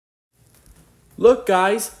Look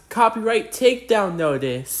guys, copyright takedown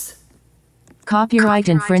notice. Copyright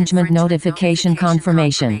infringement notification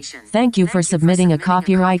confirmation. Thank you for submitting a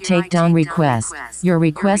copyright takedown request. Your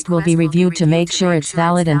request will be reviewed to make sure it's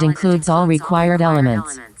valid and includes all required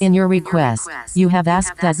elements. In your request, you have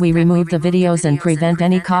asked that we remove the videos and prevent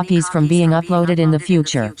any copies from being uploaded in the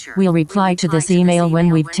future. We'll reply to this email when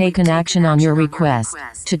we've taken action on your request.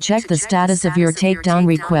 To check the status of your takedown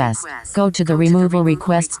request, go to the Removal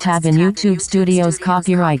Requests tab in YouTube Studio's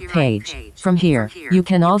copyright page. From here, you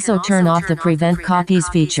can also turn off the Prevent Copies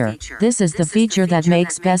feature. This is the feature that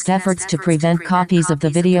makes best efforts to prevent copies of the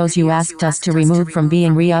videos you asked us to remove from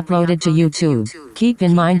being re-uploaded to YouTube. Keep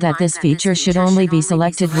in mind that this feature should only be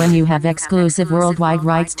selected when you have exclusive worldwide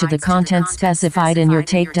rights to the content specified in your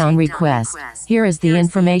takedown request. Here is the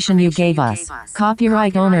information you gave us.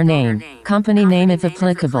 Copyright owner name, company name if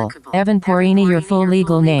applicable, Evan Porini, your full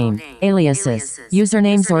legal name, aliases,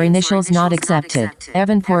 usernames or initials not accepted,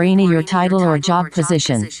 Evan Porini, your title or job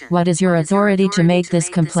position. What is your authority to make this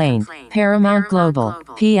complaint? Paramount Global,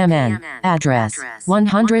 PMN, address,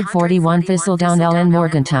 141 Thistledown LN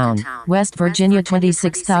Morgantown, West Virginia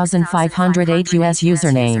 26508 US.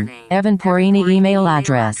 Username, Evan Porini. Email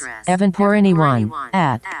address,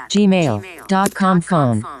 evanporini1@gmail.com.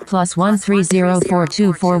 Phone,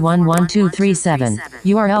 +13042411237.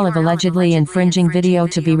 URL of allegedly infringing video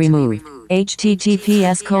to be removed.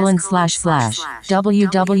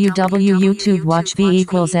 https://www.youtube.watch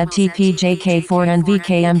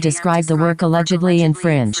v=ftpjk4nvkm. Describe the work allegedly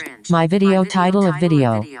infringed. My video. Title of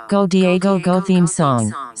video, Go Diego Go theme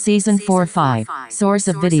song, Season 4-5. Source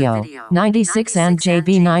of video, 96 and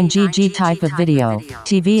JB9GG. Type of video,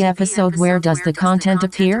 TV episode. Where does the content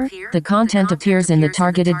appear? The content appears in the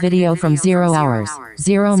targeted video from 0 hours,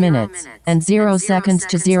 0 minutes, and 0 seconds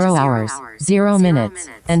to 0 hours, 0 minutes,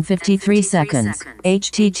 and 53 seconds.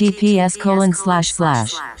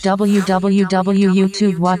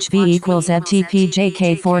 https://www.youtube.watch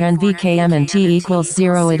v=ftpjk4nvkm and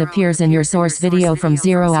t=0. It appears in your source video from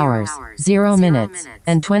 0 hours, 0 minutes,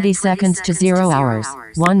 and 20 seconds to 0 hours,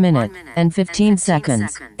 1 minute, and 15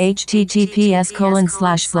 seconds.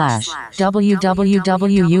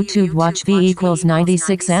 https://www.youtube.watch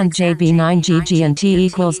v=96 and JB9GG and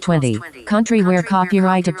t=20. Country where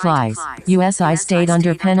copyright applies, USA. State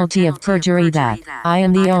under penalty of perjury that I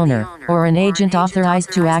am the owner, or an agent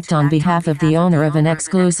authorized to act on behalf of the owner of an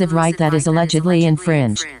exclusive right that is allegedly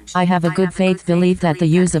infringed. I have a good faith belief that the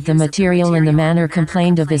use of the material in the manner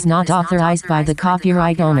complained of is not authorized by the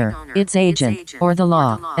copyright owner, its agent, or the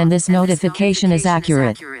law, and this notification is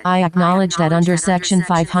accurate. I acknowledge that under Section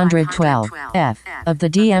 512(f) of the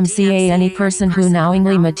DMCA, any person who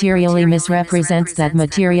knowingly materially misrepresents that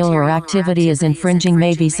material or activity is infringing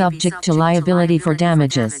may be subject to liability for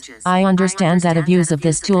damages. I understand that abuse of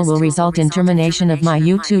this tool will result in termination of my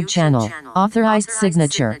YouTube channel. Authorized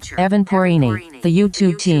signature, Evan Porini, the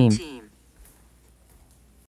YouTube team.